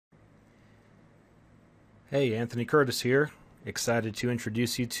Hey, Anthony Curtis here. Excited to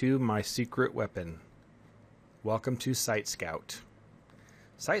introduce you to my secret weapon. Welcome to Site Scout.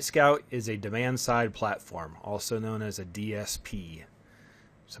 Site Scout is a demand-side platform, also known as a DSP.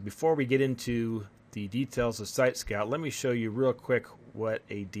 So before we get into the details of Site Scout, let me show you real quick what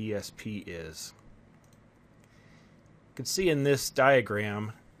a DSP is. You can see in this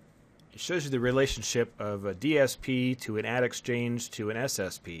diagram, it shows you the relationship of a DSP to an ad exchange to an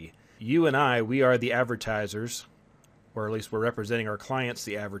SSP. You and I, we are the advertisers, or at least we're representing our clients,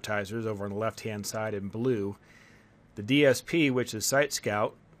 the advertisers, over on the left-hand side in blue. The DSP, which is Site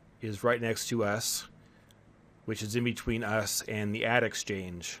Scout, is right next to us, which is in between us and the ad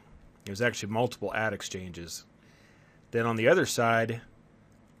exchange. There's actually multiple ad exchanges. Then on the other side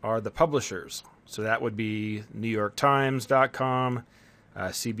are the publishers. So that would be NewYorkTimes.com,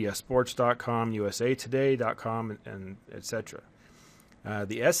 CBSSports.com, USAToday.com, and etc.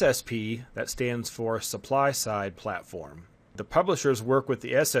 The SSP, that stands for Supply Side Platform. The publishers work with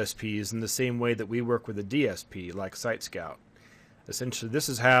the SSPs in the same way that we work with a DSP, like Site Scout. Essentially, this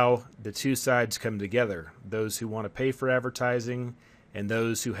is how the two sides come together, those who want to pay for advertising and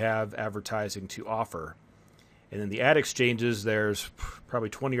those who have advertising to offer. And then the ad exchanges, there's probably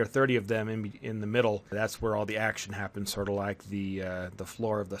 20 or 30 of them in the middle. That's where all the action happens, sort of like the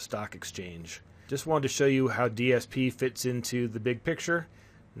floor of the stock exchange. Just wanted to show you how DSP fits into the big picture.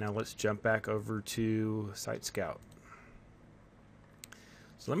 Now let's jump back over to Site Scout.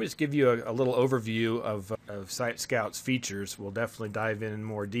 So let me just give you a little overview of Site Scout's features. We'll definitely dive in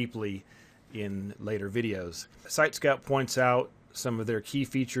more deeply in later videos. Site Scout points out some of their key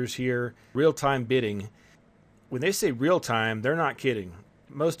features here. Real-time bidding. When they say real-time, they're not kidding.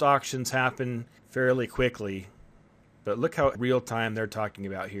 Most auctions happen fairly quickly, but look how real-time they're talking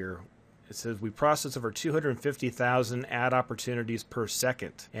about here. It says we process over 250,000 ad opportunities per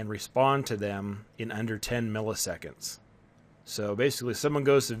second and respond to them in under 10 milliseconds. So basically, someone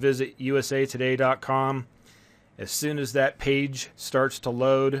goes to visit USAToday.com. As soon as that page starts to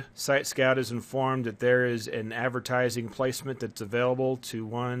load, Site Scout is informed that there is an advertising placement that's available to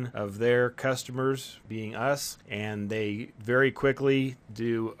one of their customers, being us, and they very quickly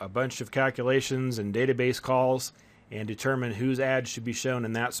do a bunch of calculations and database calls and determine whose ad should be shown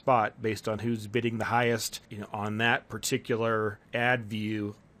in that spot based on who's bidding the highest, on that particular ad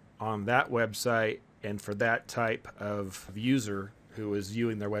view on that website and for that type of user who is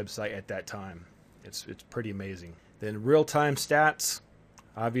viewing their website at that time. It's pretty amazing. Then real-time stats.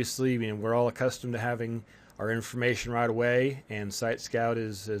 Obviously, we're all accustomed to having our information right away, and Site Scout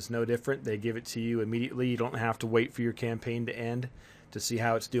is no different. They give it to you immediately. You don't have to wait for your campaign to end to see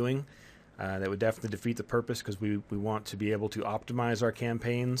how it's doing. That would definitely defeat the purpose because we want to be able to optimize our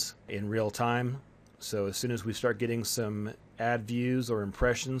campaigns in real time. So as soon as we start getting some ad views or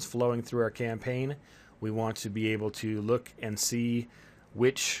impressions flowing through our campaign, we want to be able to look and see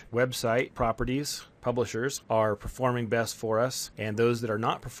which website properties, publishers, are performing best for us, and those that are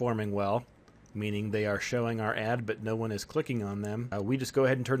not performing well, meaning they are showing our ad but no one is clicking on them, we just go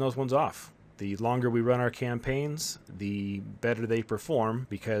ahead and turn those ones off. The longer we run our campaigns, the better they perform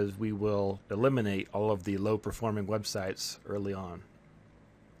because we will eliminate all of the low-performing websites early on.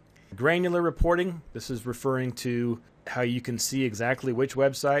 Granular reporting, this is referring to how you can see exactly which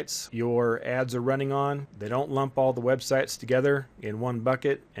websites your ads are running on. They don't lump all the websites together in one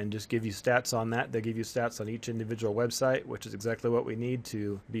bucket and just give you stats on that. They give you stats on each individual website, which is exactly what we need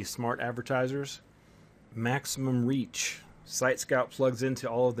to be smart advertisers. Maximum reach. Site Scout plugs into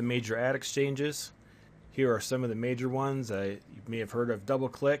all of the major ad exchanges. Here are some of the major ones. You may have heard of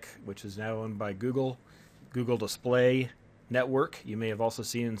DoubleClick, which is now owned by Google. Google Display Network. You may have also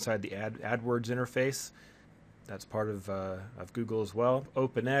seen inside the AdWords interface. That's part of Google as well.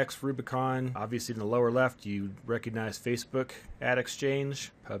 OpenX, Rubicon. Obviously in the lower left, you recognize Facebook Ad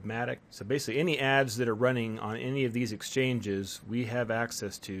Exchange, PubMatic. So basically any ads that are running on any of these exchanges, we have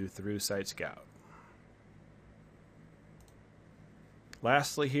access to through Site Scout.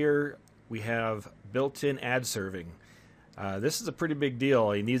 Lastly here, we have built-in ad serving. This is a pretty big deal.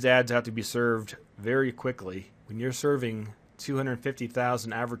 These ads have to be served very quickly. When you're serving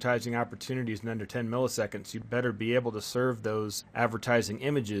 250,000 advertising opportunities in under 10 milliseconds, you better be able to serve those advertising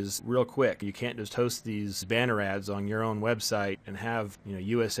images real quick. You can't just host these banner ads on your own website and have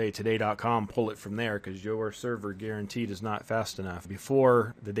USAToday.com pull it from there because your server guaranteed is not fast enough.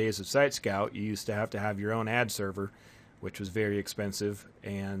 Before the days of Site Scout, you used to have your own ad server, which was very expensive,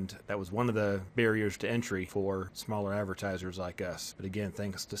 and that was one of the barriers to entry for smaller advertisers like us. But again,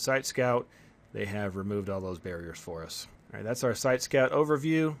 thanks to Site Scout, they have removed all those barriers for us. All right, that's our Site Scout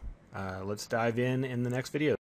overview. Let's dive in the next video.